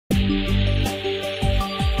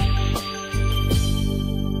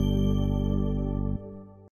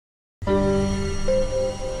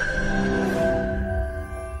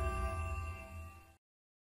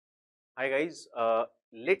guys,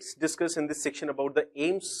 let's discuss in this section about the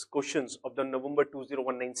Aims questions of the November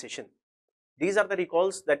 2019 session. These are the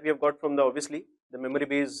recalls that we have got from the, obviously, the memory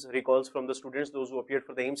based recalls from the students, those who appeared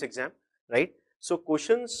for the Aims exam, right? So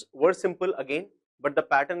questions were simple again, but the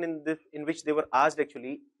pattern in which they were asked,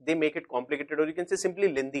 actually, they make it complicated, or you can say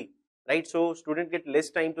simply lengthy, right? So students get less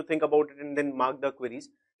time to think about it and then mark the queries.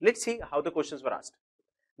 Let's see how the questions were asked.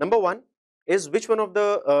 Number one is, which one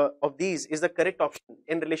of these is the correct option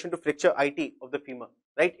in relation to fracture IT of the femur,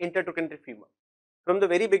 right? Intertrochanteric femur. From the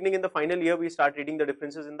very beginning in the final year, we start reading the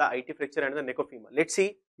differences in the IT fracture and the neck of femur. Let's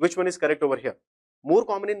see which one is correct over here. More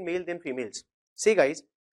common in male than females. See guys,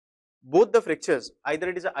 both the fractures, either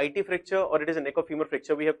it is a IT fracture or it is a neck of femur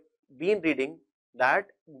fracture, we have been reading that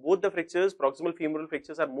both the fractures, proximal femoral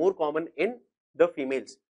fractures, are more common in the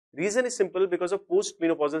females. Reason is simple, because of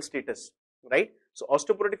post-menopausal status, right? So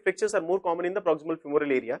osteoporotic fractures are more common in the proximal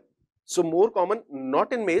femoral area. So more common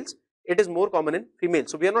not in males, it is more common in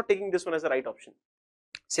females. So we are not taking this one as the right option.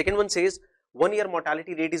 Second one says 1 year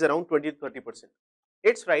mortality rate is around 20 to 30%.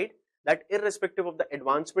 It's right that irrespective of the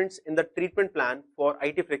advancements in the treatment plan for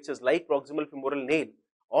IT fractures like proximal femoral nail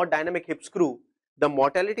or dynamic hip screw, the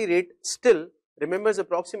mortality rate still remembers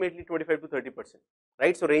approximately 25 to 30%,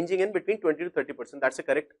 right? So ranging in between 20 to 30%, that's a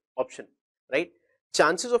correct option, right?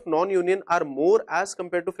 Chances of non-union are more as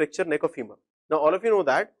compared to fracture neck of femur. Now all of you know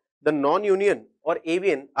that the non-union or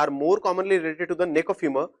avian are more commonly related to the neck of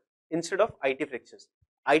femur instead of IT fractures.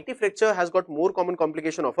 IT fracture has got more common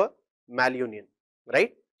complication of a malunion,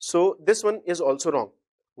 right? So this one is also wrong.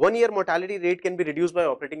 1 year mortality rate can be reduced by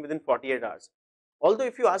operating within 48 hours. Although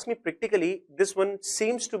if you ask me practically, this one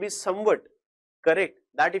seems to be somewhat correct,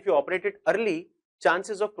 that if you operate it early,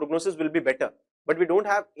 chances of prognosis will be better. But we don't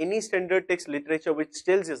have any standard text literature which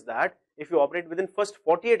tells us that if you operate within first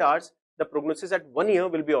 48 hours, the prognosis at 1 year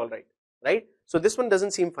will be alright, right? So this one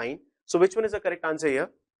doesn't seem fine. So which one is the correct answer here?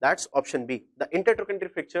 That's option B. The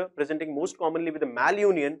intertrochanteric fracture presenting most commonly with a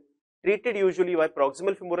malunion, treated usually by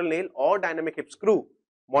proximal femoral nail or dynamic hip screw.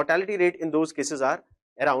 Mortality rate in those cases are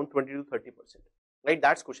around 20 to 30%, right?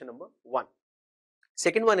 That's question number 1.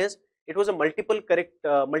 Second one is, it was a multiple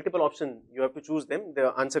option, you have to choose them,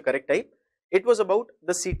 the answer correct type. It was about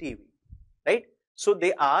the CTV, right? So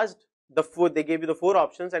they asked they gave you the 4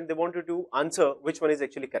 options and they wanted to answer which one is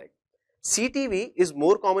actually correct. CTV is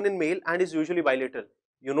more common in male and is usually bilateral.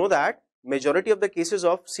 You know that majority of the cases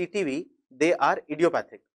of CTV, they are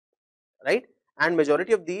idiopathic, right? And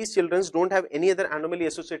majority of these children don't have any other anomaly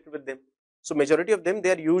associated with them. So majority of them,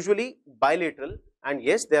 they are usually bilateral, and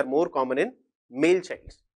yes, they are more common in male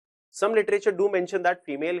childs. Some literature do mention that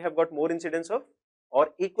female have got more incidence of or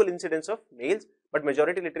equal incidence of males, but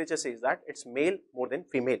majority literature says that it's male more than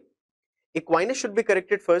female. Equinus should be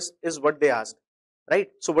corrected first is what they asked, right?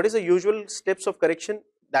 So what is the usual steps of correction?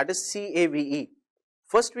 That is CAVE.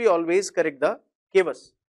 First we always correct the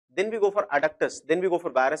cavus, then we go for adductus, then we go for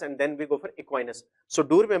varus, and then we go for equinus. So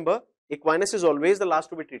do remember, equinus is always the last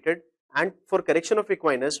to be treated, and for correction of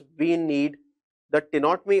equinus, we need the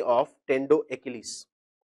tenotomy of tendo-Achilles,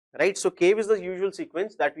 right? So cave is the usual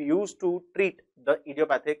sequence that we use to treat the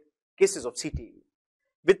idiopathic cases of CTE.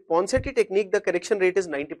 With Ponseti technique, the correction rate is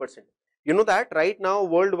 90%. You know that right now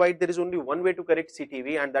worldwide there is only one way to correct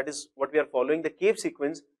CTV, and that is what we are following, the cave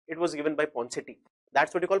sequence. It was given by Ponseti.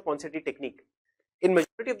 That's what you call Ponseti technique. In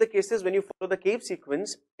majority of the cases, when you follow the cave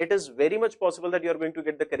sequence, it is very much possible that you are going to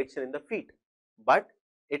get the correction in the feet. But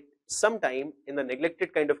it sometime in the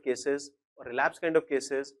neglected kind of cases or relapse kind of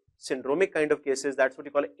cases, syndromic kind of cases, that's what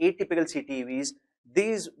you call atypical CTEVs,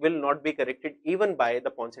 these will not be corrected even by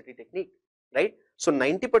the Ponseti technique, right? So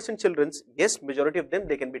 90% children, yes, majority of them,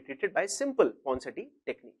 they can be treated by simple Ponseti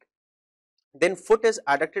technique. Then foot is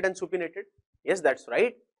adducted and supinated. Yes, that's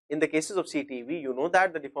right. In the cases of CTEV, you know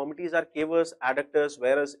that the deformities are cavus, adductors,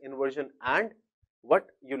 varus, inversion, and what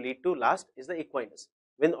you lead to last is the equinus.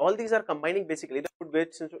 When all these are combining, basically the foot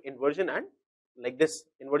gets into inversion, and like this.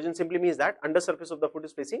 Inversion simply means that under surface of the foot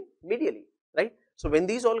is facing medially, right? So when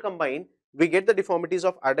these all combine, we get the deformities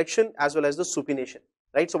of adduction as well as the supination,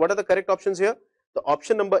 right? So what are the correct options here? The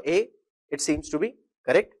option number A, it seems to be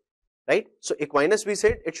correct, right? So equinus, we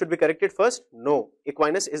said it should be corrected first. No,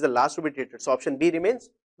 equinus is the last to be treated. So option B remains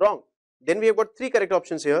wrong. Then we have got 3 correct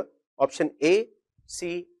options here. Option A,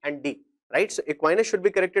 C, and D, right? So equinus should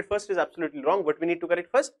be corrected first is absolutely wrong. What we need to correct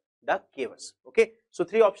first? The cavus. Okay. So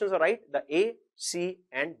 3 options are right, the A, C,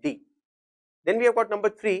 and D. Then we have got number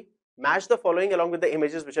 3, match the following along with the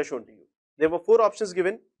images which are shown to you. There were 4 options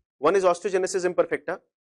given. One is osteogenesis imperfecta,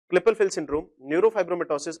 Klippel-Feil syndrome,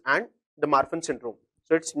 neurofibromatosis, and the Marfan syndrome.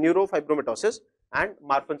 So it's neurofibromatosis and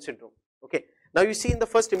Marfan syndrome. Okay. Now you see in the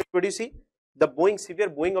first image, what do you see? the bowing, severe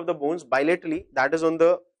bowing of the bones bilaterally, that is on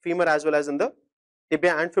the femur as well as in the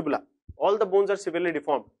tibia and fibula. All the bones are severely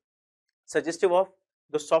deformed, suggestive of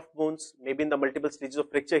the soft bones, maybe in the multiple stages of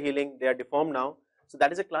fracture healing, they are deformed now. So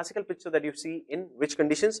that is a classical picture that you see in which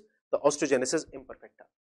conditions? The osteogenesis imperfecta.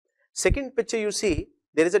 Second picture you see,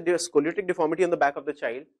 there is a scoliotic deformity on the back of the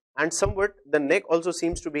child, and somewhat the neck also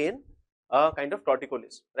seems to be in a kind of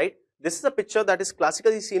torticollis, right? This is a picture that is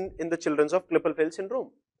classically seen in the children of Klippel-Feil syndrome.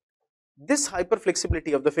 This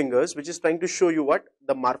hyperflexibility of the fingers, which is trying to show you what?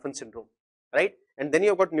 The Marfan syndrome, right? And then you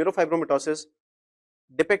have got neurofibromatosis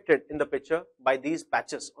depicted in the picture by these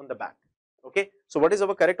patches on the back. Okay, so what is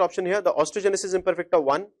our correct option here? The osteogenesis imperfecta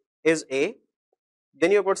 1 is A,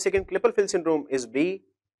 then you have got second Klippel-Feil syndrome is B,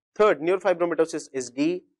 third neurofibromatosis is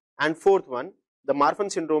D, and fourth one, the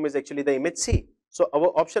Marfan syndrome, is actually the image C. So our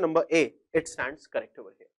option number A, it stands correct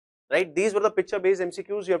over here, right? These were the picture based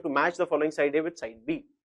MCQs. You have to match the following side A with side B.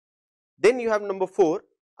 Then you have number 4,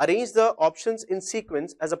 arrange the options in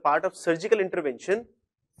sequence as a part of surgical intervention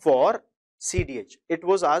for CDH. It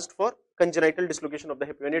was asked for congenital dislocation of the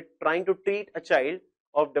hip. When you're trying to treat a child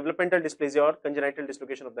of developmental dysplasia or congenital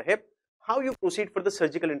dislocation of the hip, how you proceed for the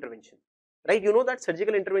surgical intervention, right? You know that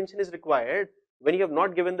surgical intervention is required when you have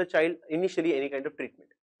not given the child initially any kind of treatment.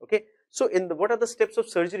 Okay, so what are the steps of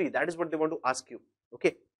surgery? That is what they want to ask you.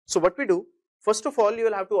 Okay, so what we do, first of all, you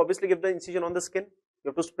will have to obviously give the incision on the skin. You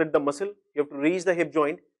have to split the muscle, you have to reach the hip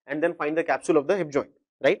joint and then find the capsule of the hip joint,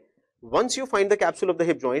 right? Once you find the capsule of the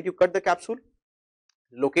hip joint, you cut the capsule,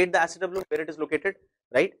 locate the acetabulum where it is located,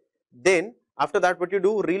 right? Then after that, what you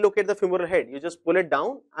do, relocate the femoral head. You just pull it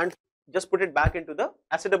down and just put it back into the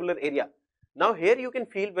acetabular area. Now here you can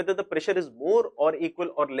feel whether the pressure is more or equal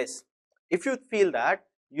or less. If you feel that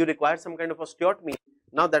you require some kind of osteotomy,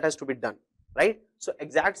 now that has to be done, right? So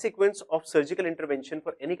exact sequence of surgical intervention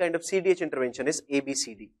for any kind of CDH intervention is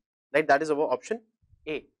ABCD, right? That is our option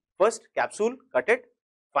A. First, capsule, cut it,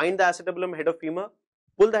 find the acetabulum head of femur,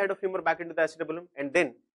 pull the head of femur back into the acetabulum, and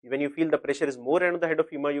then when you feel the pressure is more on the head of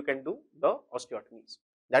femur, you can do the osteotomies.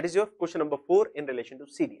 That is your question number 4 in relation to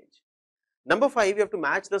CDH. Number 5, you have to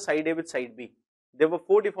match the side A with side B. There were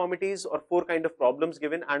 4 deformities or 4 kind of problems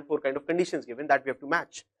given and 4 kind of conditions given that we have to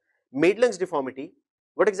match. Madelung's deformity.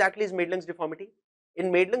 What exactly is Madelung's deformity?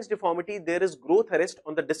 In Madelung's deformity, there is growth arrest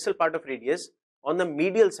on the distal part of radius on the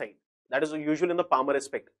medial side. That is usual in the palmar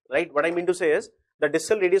aspect, right? What I mean to say is the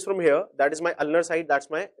distal radius from here, that is my ulnar side, that's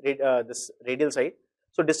my this radial side.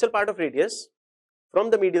 So distal part of radius from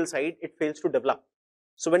the medial side, it fails to develop.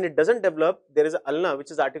 So when it doesn't develop, there is an ulna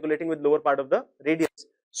which is articulating with lower part of the radius.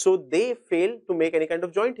 So they fail to make any kind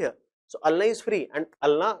of joint here. So ulna is free and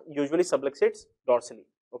ulna usually subluxates dorsally.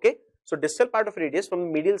 Okay. So distal part of radius from the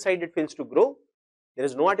medial side, it fails to grow. There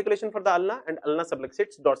is no articulation for the ulna and ulna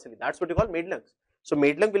subluxates dorsally. That's what you call Madelung's. So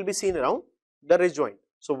Madelung will be seen around the wrist joint.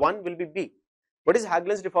 So 1 will be B. What is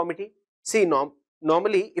Haglund's deformity? See,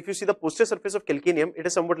 normally if you see the posterior surface of calcaneum, it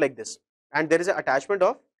is somewhat like this. And there is an attachment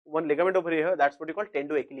of one ligament over here. That's what you call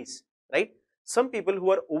tendo-Achilles, right? Some people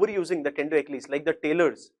who are overusing the tendo-Achilles, like the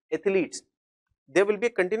tailors, athletes, there will be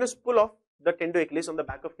a continuous pull of the tendo-Achilles on the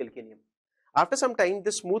back of calcaneum. After some time,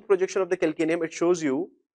 this smooth projection of the calcaneum, it shows you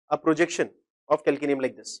a projection of calcaneum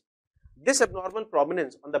like this. This abnormal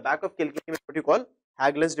prominence on the back of calcaneum is what you call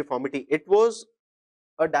Haglund's deformity. It was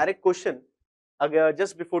a direct question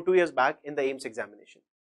just before 2 years back in the Aiims examination,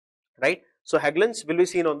 right? So Haglund's will be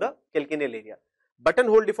seen on the calcaneal area.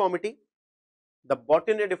 Buttonhole deformity, the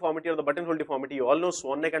bottineer deformity or the buttonhole deformity, you all know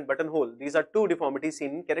swan neck and buttonhole. These are 2 deformities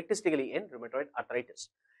seen characteristically in rheumatoid arthritis.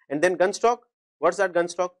 And then gunstock, what's that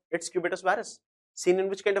gunstock? It's cubitus varus. Seen in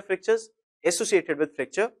which kind of fractures? Associated with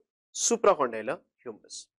fracture, supracondylar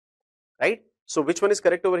humerus, right? So which one is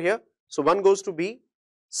correct over here? So 1 goes to B,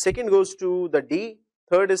 2nd goes to the D,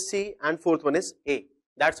 3rd is C, and 4th one is A.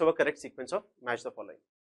 That's our correct sequence of match the following.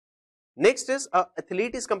 Next is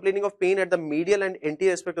athlete is complaining of pain at the medial and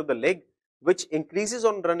anterior aspect of the leg, which increases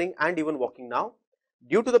on running and even walking now.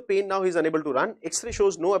 Due to the pain, now he is unable to run. X-ray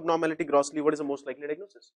shows no abnormality grossly. What is the most likely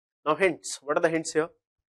diagnosis? Now hints. What are the hints here?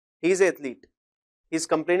 He is an athlete. He is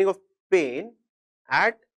complaining of pain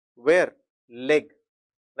at where? Leg,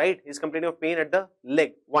 right? He is complaining of pain at the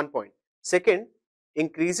leg, 1 point. Second,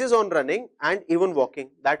 increases on running and even walking.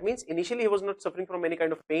 That means initially he was not suffering from any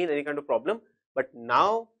kind of pain, any kind of problem, but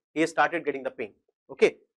now he has started getting the pain.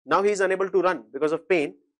 Okay, now he is unable to run because of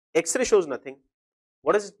pain. X-ray shows nothing.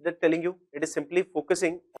 What is that telling you? It is simply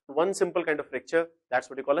focusing on one simple kind of fracture. That's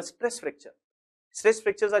what you call a stress fracture. Stress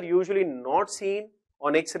fractures are usually not seen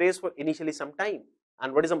on X-rays for initially some time.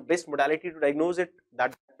 And what is the best modality to diagnose it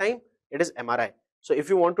that time? It is MRI. So if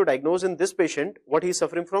you want to diagnose in this patient what he is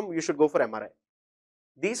suffering from, you should go for MRI.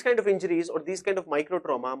 These kind of injuries or these kind of micro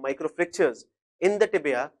trauma, micro fractures in the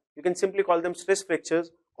tibia, you can simply call them stress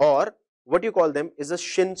fractures, or what you call them is the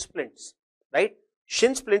shin splints, right?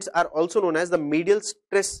 Shin splints are also known as the medial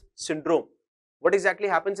stress syndrome. What exactly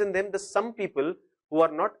happens in them? Some people who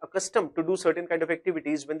are not accustomed to do certain kind of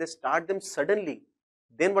activities, when they start them suddenly,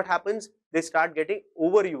 then what happens? They start getting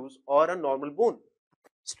overuse or a normal bone.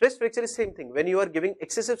 Stress fracture is same thing. When you are giving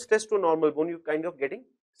excessive stress to a normal bone, you kind of getting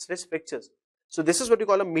stress fractures. So this is what you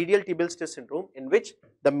call a medial tibial stress syndrome, in which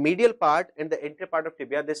the medial part and the anterior part of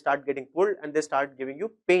tibia, they start getting pulled and they start giving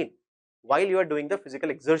you pain while you are doing the physical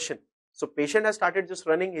exertion. So patient has started just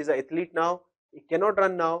running, he's an athlete now, he cannot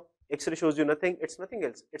run now, X-ray shows you nothing, it's nothing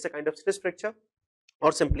else. It's a kind of stress fracture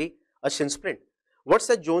or simply a shin splint. What's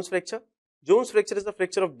the Jones fracture? Jones fracture is the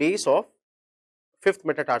fracture of base of 5th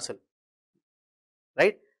metatarsal,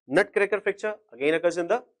 right? Nutcracker fracture again occurs in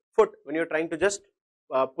the foot when you're trying to just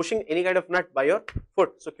pushing any kind of nut by your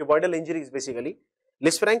foot. So cuboidal injuries basically.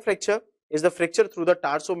 Lisfranc fracture is the fracture through the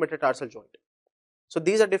tarso-metatarsal joint. So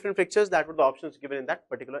these are different fractures that were the options given in that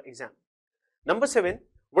particular exam. Number 7,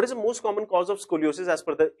 what is the most common cause of scoliosis as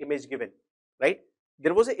per the image given, right?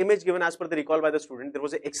 There was an image given as per the recall by the student. There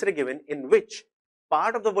was an X-ray given in which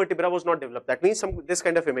part of the vertebra was not developed. That means this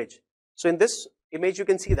kind of image. So in this image you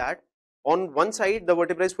can see that on one side the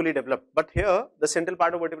vertebra is fully developed, but here the central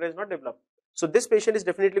part of vertebra is not developed. So this patient is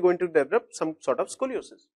definitely going to develop some sort of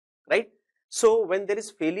scoliosis, right? So when there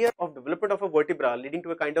is failure of development of a vertebra leading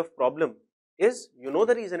to a kind of problem, is, you know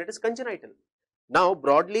the reason, it is congenital. Now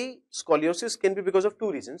broadly scoliosis can be because of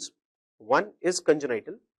 2 reasons. One is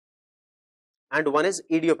congenital and one is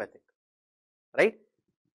idiopathic, right?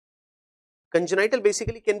 Congenital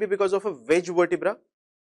basically can be because of a wedge vertebra.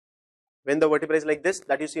 When the vertebra is like this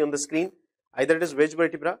that you see on the screen, either it is wedge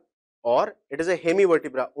vertebra or it is a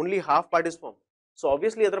hemivertebra, only half part is formed. So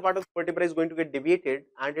obviously other part of the vertebra is going to get deviated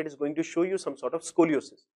and it is going to show you some sort of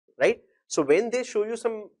scoliosis, right? So when they show you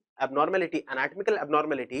some abnormality, anatomical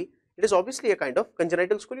abnormality, it is obviously a kind of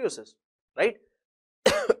congenital scoliosis, right?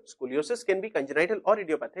 Scoliosis can be congenital or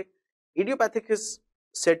idiopathic. Idiopathic is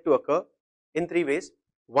said to occur in 3 ways.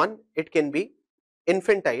 One, it can be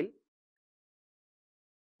infantile,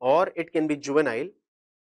 or it can be juvenile,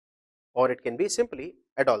 or it can be simply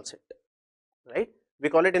adolescent, right? We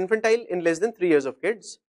call it infantile in less than 3 years of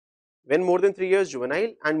kids. When more than 3 years,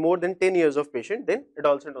 juvenile, and more than 10 years of patient, then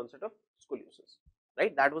adolescent onset of scoliosis,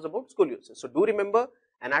 right? That was about scoliosis. So do remember,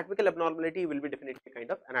 anatomical abnormality will be definitely a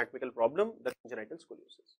kind of anatomical problem, the congenital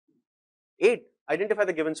scoliosis. 8, identify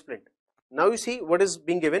the given splint. Now you see what is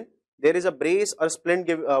being given. There is a brace or splint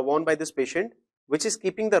worn by this patient, which is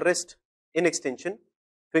keeping the wrist in extension,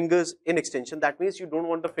 fingers in extension. That means you don't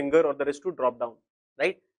want the finger or the wrist to drop down,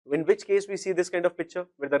 right? In which case we see this kind of picture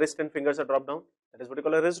where the wrist and fingers are dropped down. That is what you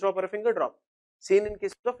call a wrist drop or a finger drop. Seen in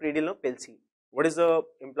cases of radial nerve palsy. What is the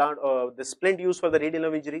implant or the splint used for the radial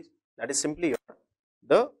nerve injuries? That is simply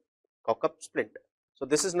the cock-up splint. So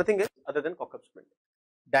this is nothing else other than cock-up splint.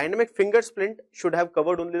 Dynamic finger splint should have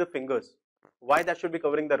covered only the fingers. Why that should be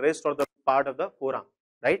covering the wrist or the part of the forearm,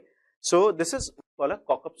 right? So this is called a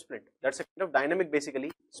cock-up splint. That's a kind of dynamic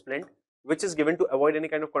basically splint which is given to avoid any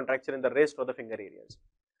kind of contracture in the wrist or the finger areas.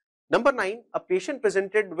 Number 9, a patient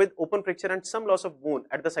presented with open fracture and some loss of bone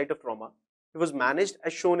at the site of trauma. He was managed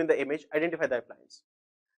as shown in the image. Identify the appliance.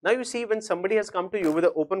 Now you see, when somebody has come to you with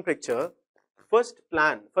an open fracture, first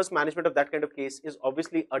management of that kind of case is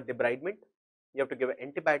obviously a debridement. You have to give an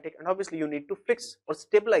antibiotic and obviously you need to fix or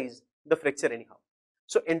stabilize the fracture anyhow.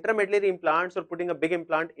 So intramedullary implants or putting a big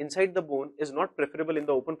implant inside the bone is not preferable in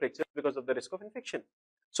the open fracture because of the risk of infection.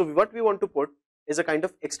 So what we want to put is a kind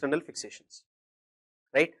of external fixations,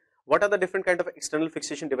 right? What are the different kind of external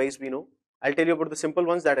fixation device we know? I'll tell you about the simple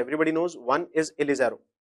ones that everybody knows. One is Elizaro,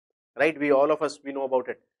 right? We know about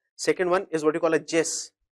it. Second one is what you call a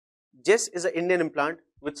JES. JES is an Indian implant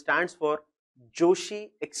which stands for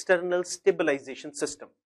Joshi External Stabilization System.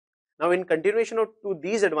 Now in continuation to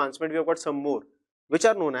these advancements, we have got some more which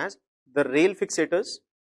are known as the rail fixators.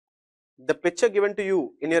 The picture given to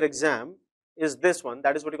you in your exam is this one,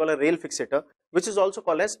 that is what you call a rail fixator, which is also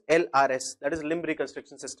called as LRS, that is limb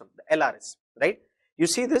reconstruction system, the LRS, right? You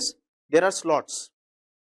see this, there are slots,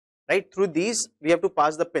 right? Through these we have to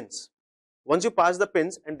pass the pins. Once you pass the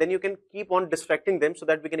pins, and then you can keep on distracting them so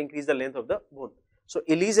that we can increase the length of the bone. So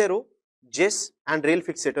Elizaro, JES and rail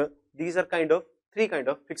fixator, these are three kind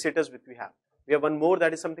of fixators which we have. We have one more,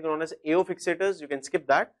 that is something known as AO fixators. You can skip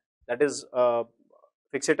that. That is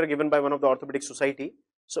fixator given by one of the Orthopaedics Society.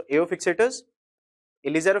 So AO fixators,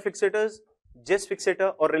 Elizaro fixators, JES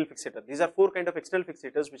fixator or rail fixator. These are 4 kind of external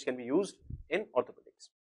fixators which can be used in orthopedics.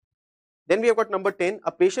 Then we have got number 10,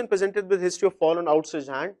 a patient presented with history of fall on outstretched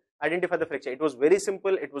hand, identify the fracture. It was very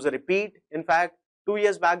simple, it was a repeat. In fact, 2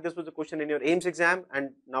 years back this was a question in your Aims exam,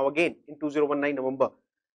 and now again in 2019 November.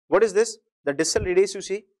 What is this? The distal radius, you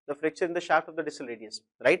see the fracture in the shaft of the distal radius,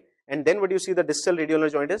 right? And then what you see, the distal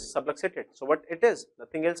radioulnar joint is subluxated. So what it is?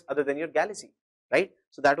 Nothing else other than your Gallisi, right?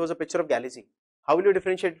 So that was a picture of Gallisi. How will you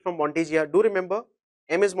differentiate it from Monteggia? Do remember,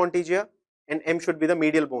 M is Monteggia and M should be the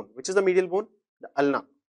medial bone. Which is the medial bone? The ulna.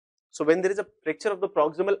 So when there is a fracture of the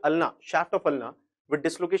proximal ulna, shaft of ulna, with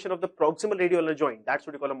dislocation of the proximal radioulnar joint, that's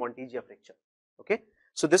what you call a Monteggia fracture. Okay.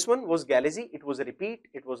 So this one was Gallisi. It was a repeat.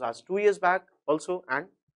 It was asked 2 years back also and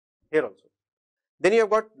here also. Then you have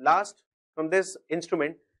got last from this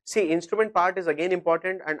instrument. See, instrument part is again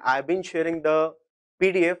important, and I have been sharing the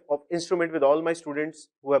PDF of instrument with all my students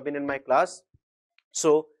who have been in my class.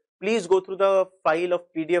 So please go through the file of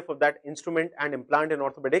PDF of that instrument and implant in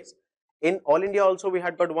orthopedics. In All India also we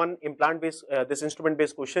had got one implant based, this instrument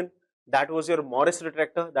based question. That was your Morris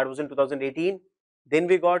retractor, that was in 2018. Then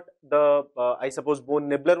we got the, I suppose bone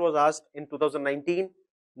nibbler was asked in 2019.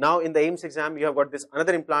 Now in the Aims exam you have got this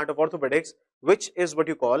another implant of orthopedics, which is what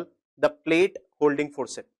you call the plate holding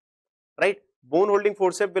forceps, right? Bone holding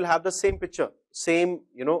forceps will have the same picture, same,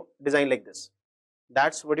 you know, design like this.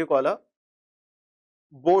 That's what you call a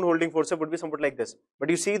bone holding forceps, would be somewhat like this.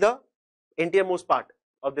 But you see the anteriormost part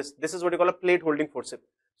of this, this is what you call a plate holding forceps.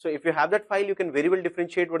 So if you have that file, you can very well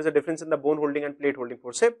differentiate what is the difference in the bone holding and plate holding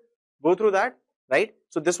forceps. Go through that, right?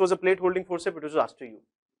 So this was a plate holding forceps, it was asked to you.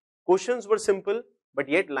 Questions were simple, but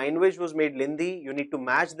yet language was made lengthy. You need to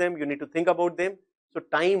match them, you need to think about them. So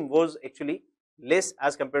time was actually less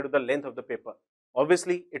as compared to the length of the paper.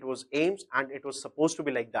 Obviously it was Aims and it was supposed to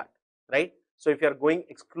be like that, right? So if you are going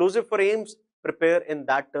exclusive for Aims, prepare in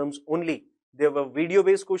that terms only. There were video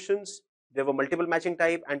based questions, there were multiple matching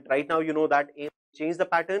type, and right now you know that Aims changed the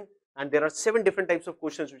pattern and there are 7 different types of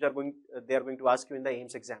questions which are going, they are going to ask you in the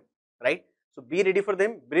Aims exam, right? So be ready for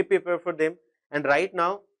them, be prepared for them, and right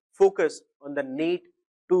now focus on the NEET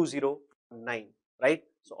 2019, right?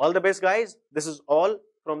 So all the best guys. This is all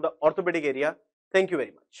from the orthopedic area. Thank you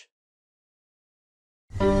very much.